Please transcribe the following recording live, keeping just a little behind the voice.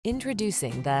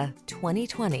Introducing the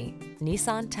 2020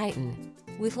 Nissan Titan.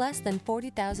 With less than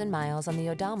 40,000 miles on the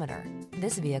odometer,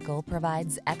 this vehicle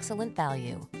provides excellent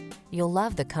value. You'll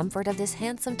love the comfort of this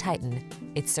handsome Titan.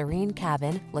 Its serene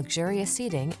cabin, luxurious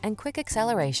seating, and quick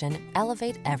acceleration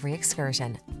elevate every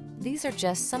excursion. These are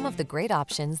just some of the great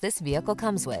options this vehicle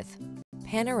comes with: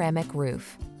 panoramic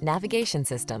roof, navigation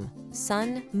system,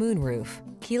 sun, moonroof,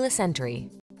 keyless entry,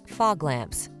 fog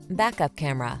lamps, backup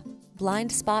camera,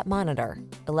 blind spot monitor,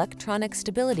 electronic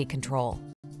stability control,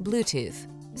 Bluetooth,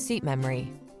 seat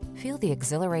memory. Feel the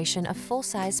exhilaration of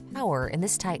full-size power in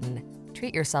this Titan.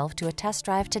 Treat yourself to a test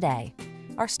drive today.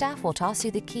 Our staff will toss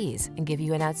you the keys and give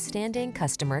you an outstanding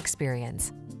customer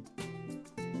experience.